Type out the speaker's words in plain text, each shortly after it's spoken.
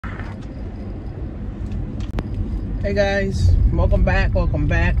Hey guys, welcome back. So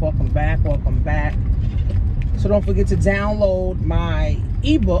don't forget to download my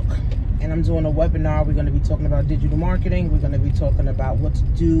ebook, and I'm doing a webinar. We're going to be talking about digital marketing. We're going to be talking about what to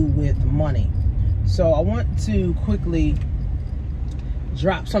do with money. So I want to quickly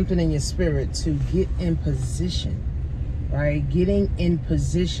drop something in your spirit to get in position, right? Getting in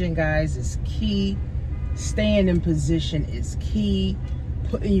position, guys, is key. Staying in position is key.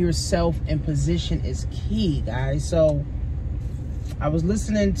 Putting yourself in position is key, guys. So I was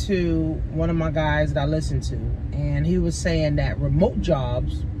listening to one of my guys that I listen to, and he was saying that remote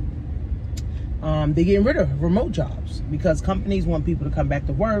jobs, they're getting rid of remote jobs because companies want people to come back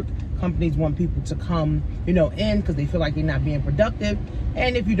to work. Companies want people to come, in because they feel like they're not being productive.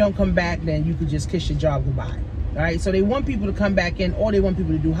 And if you don't come back, then you could just kiss your job goodbye. All right. So they want people to come back in, or they want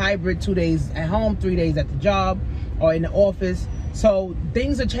people to do hybrid, 2 days at home, 3 days at the job or in the office. So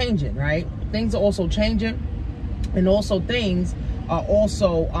things are changing, right? Things are also changing. And also things are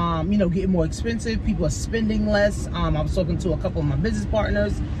also, getting more expensive. People are spending less. I was talking to a couple of my business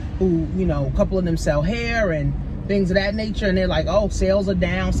partners who, a couple of them sell hair and things of that nature. And they're like, oh, sales are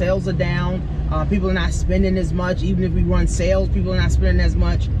down. People are not spending as much. Even if we run sales, people are not spending as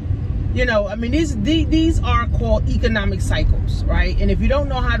much. These are called economic cycles, right? And if you don't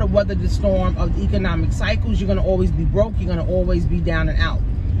know how to weather the storm of the economic cycles, you're going to always be broke. You're going to always be down and out.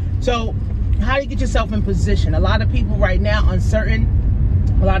 So how do you get yourself in position? A lot of people right now uncertain.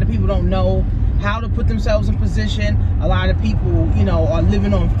 A lot of people don't know how to put themselves in position. A lot of people, are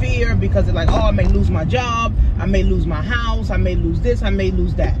living on fear because they're like, oh, I may lose my job. I may lose my house. I may lose this. I may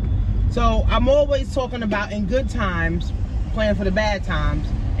lose that. So I'm always talking about in good times, plan for the bad times.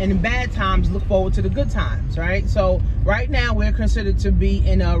 And in bad times, look forward to the good times, right? So right now we're considered to be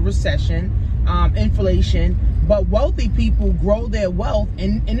in a recession, inflation, but wealthy people grow their wealth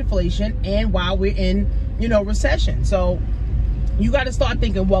in inflation and while we're in, recession. So you got to start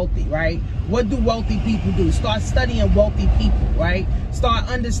thinking wealthy, right? What do wealthy people do? Start studying wealthy people, right? Start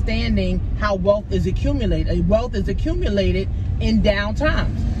understanding how wealth is accumulated. Wealth is accumulated in down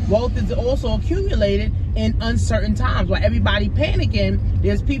times. Wealth is also accumulated in uncertain times. While everybody panicking,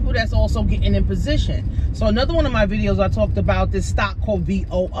 there's people that's also getting in position. So another one of my videos, I talked about this stock called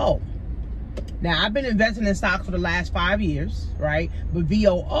VOO. Now, I've been investing in stocks for the last 5 years, right? But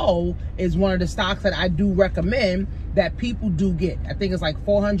VOO is one of the stocks that I do recommend that people do get. I think it's like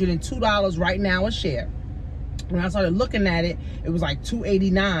 $402 right now a share. When I started looking at it, it was like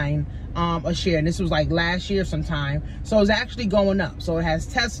 $289 a share, and this was like last year sometime. So it's actually going up. So it has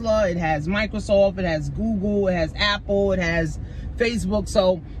Tesla, it has Microsoft, it has Google, it has Apple, it has Facebook.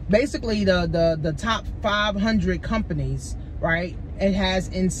 So basically the top 500 companies, right, it has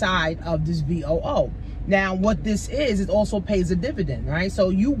inside of this VOO. Now what this is, it also pays a dividend, right? So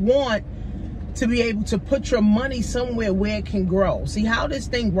you want to be able to put your money somewhere where it can grow. See how this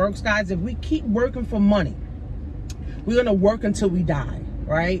thing works, guys? If we keep working for money, we're going to work until we die,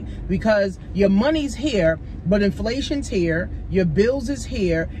 right? Because your money's here, but inflation's here, your bills is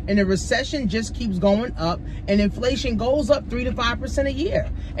here, and the recession just keeps going up, and inflation goes up 3 to 5% a year.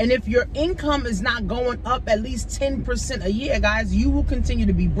 And if your income is not going up at least 10% a year, guys, you will continue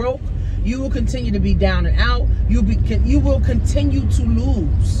to be broke. You will continue to be down and out. You will continue to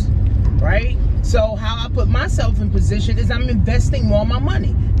lose, right? So how I put myself in position is I'm investing more of my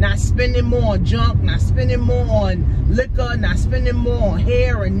money, not spending more on junk, not spending more on liquor, not spending more on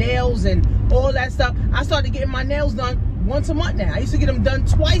hair and nails and all that stuff. I started getting my nails done once a month now. I used to get them done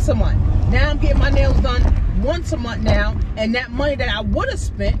twice a month. Now I'm getting my nails done once a month now, and that money that I would have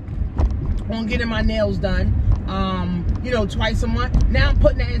spent on getting my nails done, twice a month, now I'm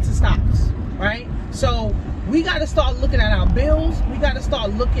putting that into stocks, right? So we got to start looking at our bills. We got to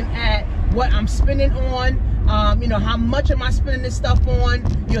start looking at what I'm spending on. How much am I spending this stuff on?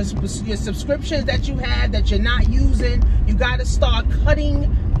 Your subscriptions that you have that you're not using. You got to start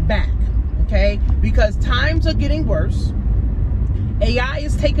cutting back, okay? Because times are getting worse. AI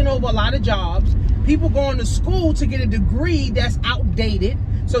is taking over a lot of jobs. People going to school to get a degree that's outdated.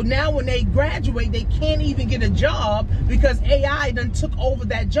 So now when they graduate, they can't even get a job because AI done took over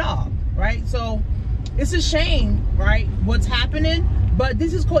that job, right? So it's a shame, right, what's happening, but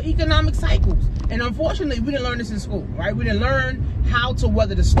this is called economic cycles. And unfortunately, we didn't learn this in school, right? We didn't learn how to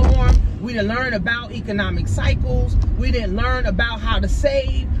weather the storm. We didn't learn about economic cycles. We didn't learn about how to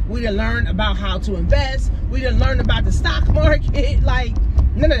save. We didn't learn about how to invest. We didn't learn about the stock market, like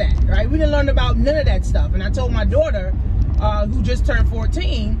none of that, right? We didn't learn about none of that stuff. And I told my daughter, who just turned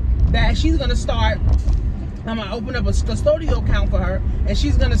 14, that she's going to start, I'm going to open up a custodial account for her, and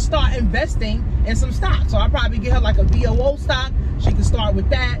she's going to start investing in some stocks. So I'll probably get her like a VOO stock. she can start with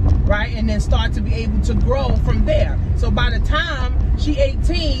that, right? And then start to be able to grow from there. So by the time she's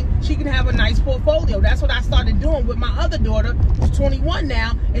 18, she can have a nice portfolio. That's what I started doing with my other daughter, who's 21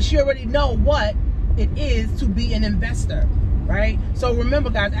 now, and she already know what it is to be an investor, right? So remember,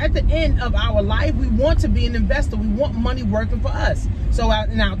 guys, at the end of our life, we want to be an investor. We want money working for us. So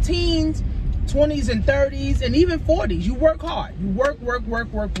in our teens, 20s and 30s, and even 40s, you work hard. You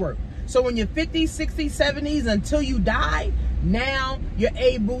work. So when you're 50s, 60s, 70s, until you die, now you're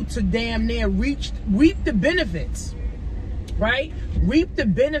able to damn near reap the benefits, right? Reap the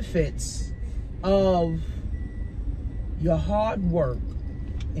benefits of your hard work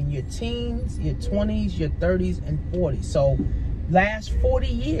in your teens, your 20s, your 30s, and 40s. So last 40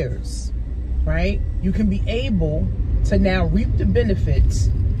 years, right? You can be able to now reap the benefits,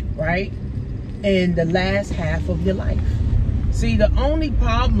 right, in the last half of your life. See, the only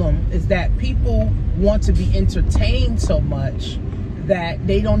problem is that people want to be entertained so much that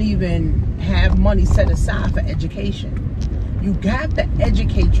they don't even have money set aside for education. You got to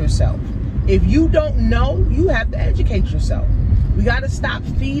educate yourself. If you don't know, you have to educate yourself. We got to stop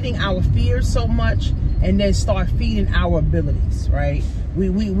feeding our fears so much and then start feeding our abilities, right? We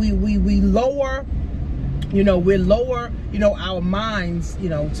lower, we're lower, our minds,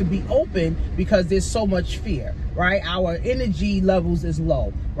 to be open because there's so much fear, right? Our energy levels is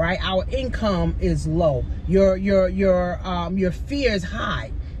low, right? Our income is low. Your fear is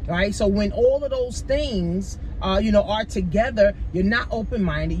high, right? So when all of those things, are together, you're not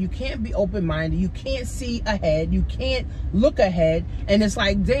open-minded. You can't be open-minded. You can't see ahead. You can't look ahead. And it's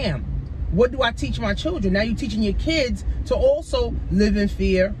like, damn, what do I teach my children? Now you're teaching your kids to also live in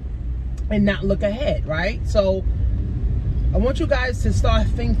fear and not look ahead, right? So I want you guys to start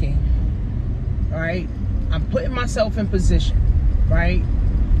thinking, right? I'm putting myself in position, right?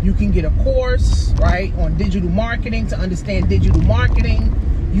 You can get a course, right, on digital marketing to understand digital marketing.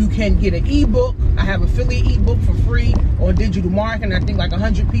 You can get an ebook. I have affiliate ebook for free on digital marketing. I think like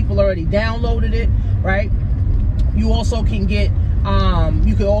 100 people already downloaded it, right? You also can get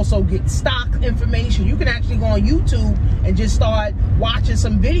stock information. You can actually go on YouTube and just start watching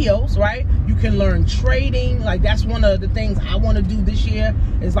some videos, right? You can learn trading. Like, that's one of the things I want to do this year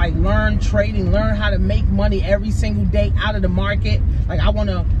is like learn trading, learn how to make money every single day out of the market. Like, I want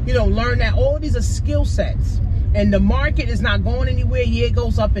to, learn that. All of these are skill sets. And the market is not going anywhere. Yeah, it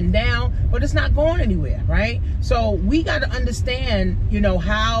goes up and down, but it's not going anywhere, right? So we got to understand,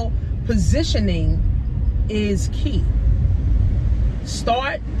 how positioning is key.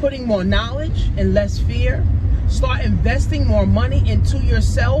 Start putting more knowledge and less fear. Start investing more money into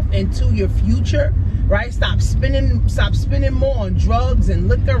yourself, into your future, right? Stop spending more on drugs and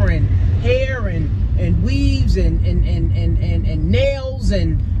liquor and hair and weaves and nails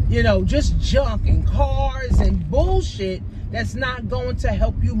and just junk and cars and bullshit that's not going to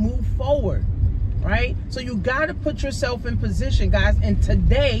help you move forward, right? So you got to put yourself in position, guys, and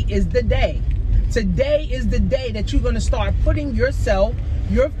today is the day. Today is the day that you're going to start putting yourself,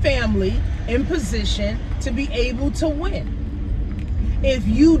 your family in position to be able to win. If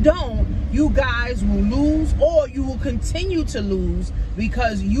you don't, you guys will lose, or you will continue to lose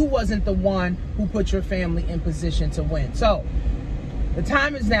because you wasn't the one who put your family in position to win. So the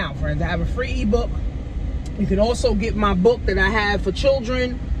time is now, friends. I have a free ebook. You can also get my book that I have for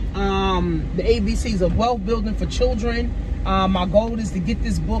children, the ABCs of Wealth Building for Children. My goal is to get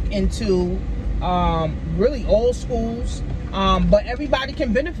this book into really all schools, but everybody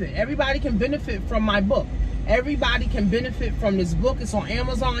can benefit. Everybody can benefit from my book. Everybody can benefit from this book. It's on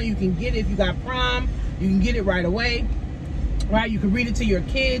Amazon. You can get it if you got Prime. You can get it right away, right? You can read it to your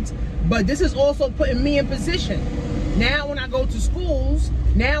kids. But this is also putting me in position. Now when I go to schools,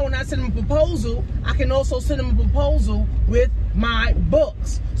 now when I send them a proposal, I can also send them a proposal with my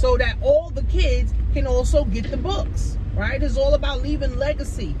books so that all the kids can also get the books, right? It's all about leaving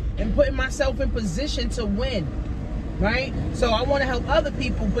legacy and putting myself in position to win, right? So I want to help other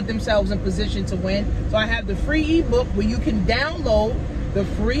people put themselves in position to win. So I have the free ebook where you can download the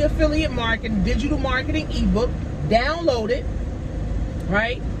free affiliate marketing, digital marketing ebook, download it,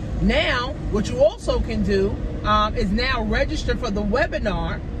 right? Now, what you also can do is now register for the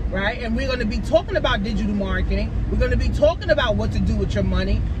webinar, right? And we're going to be talking about digital marketing. We're going to be talking about what to do with your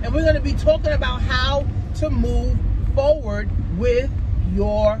money. And we're going to be talking about how to move forward with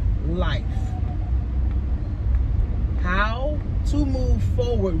your life. How to move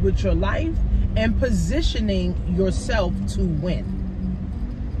forward with your life and positioning yourself to win.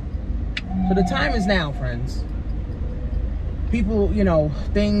 So the time is now, friends. people, you know,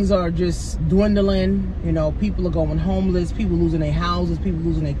 things are just dwindling. You know, people are going homeless, people losing their houses, people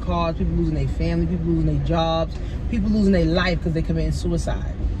losing their cars, people losing their family, people losing their jobs, people losing their life because they're committing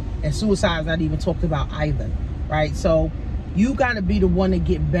suicide. And suicide is not even talked about either, right? So you got to be the one to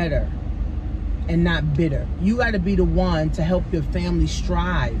get better and not bitter. You got to be the one to help your family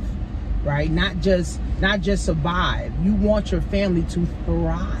strive, right? Not just survive. You want your family to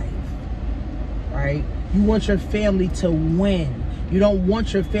thrive, right? You want your family to win. You don't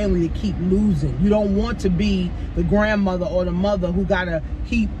want your family to keep losing. You don't want to be the grandmother or the mother who got to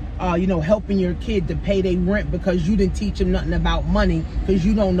keep, you know, helping your kid to pay their rent because you didn't teach them nothing about money, because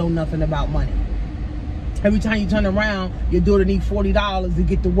you don't know nothing about money. Every time you turn around, your daughter needs $40 to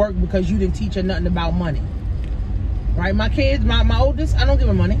get to work because you didn't teach her nothing about money. Right? My kids, my oldest, I don't give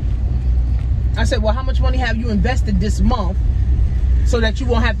her money. I said, well, how much money have you invested this month so that you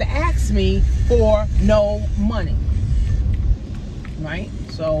won't have to ask me for no money? Right?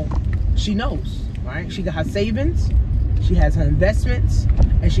 So she knows, right? She got her savings, she has her investments,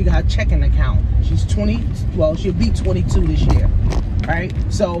 and she got her checking account. She's 20, well, she'll be 22 this year, right?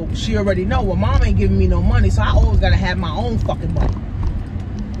 So she already know, well, mom ain't giving me no money, so I always gotta have my own fucking money,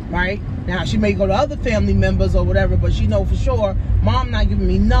 right? Now, she may go to other family members or whatever, but she know for sure mom not giving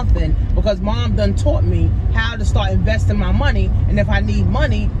me nothing, because mom done taught me how to start investing my money. And if I need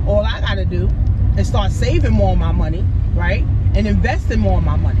money, all I gotta do is start saving more of my money, right? And investing more of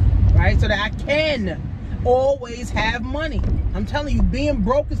my money, right? So that I can always have money. I'm telling you, being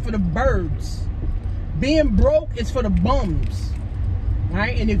broke is for the birds. Being broke is for the bums,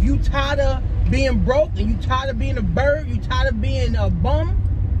 right? And if you tired of being broke and you tired of being a bird, you tired of being a bum,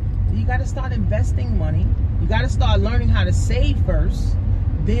 you got to start investing money. You got to start learning how to save first,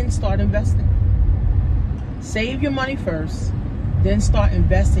 then start investing. Save your money first, then start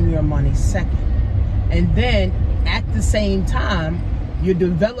investing your money second. And then at the same time, you're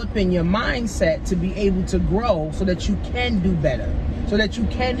developing your mindset to be able to grow so that you can do better, so that you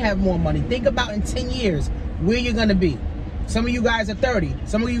can have more money. Think about in 10 years where you're going to be. Some of you guys are 30.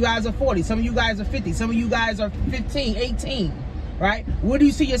 Some of you guys are 40. Some of you guys are 50. Some of you guys are 15, 18. Right? Where do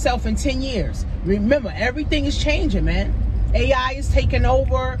you see yourself in 10 years? Remember, everything is changing, man. AI is taking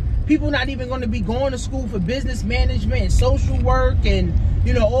over. People not even going to be going to school for business management and social work and,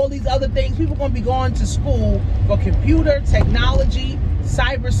 you know, all these other things. People are going to be going to school for computer technology,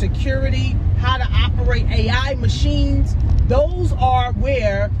 cybersecurity, how to operate AI machines. Those are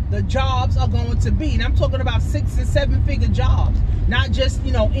where the jobs are going to be. And I'm talking about 6- and 7-figure jobs, not just,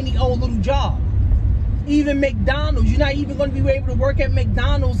 you know, any old little job. Even McDonald's, you're not even going to be able to work at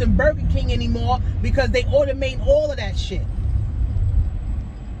McDonald's and Burger King anymore because they automate all of that shit.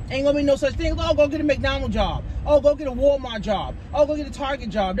 Ain't going to be no such thing. Oh, go get a McDonald's job. Oh, go get a Walmart job. Oh, go get a Target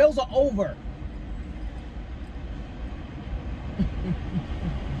job. Those are over.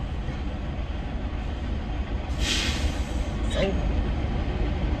 It's over.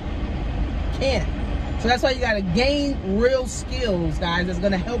 Can't. So that's why you got to gain real skills, guys, that's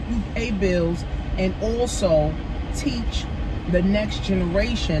going to help you pay bills and also teach the next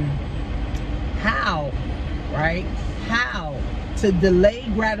generation how, right? How to delay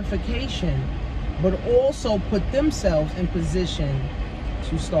gratification, but also put themselves in position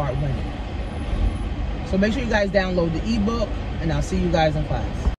to start winning. So make sure you guys download the ebook, and I'll see you guys in class.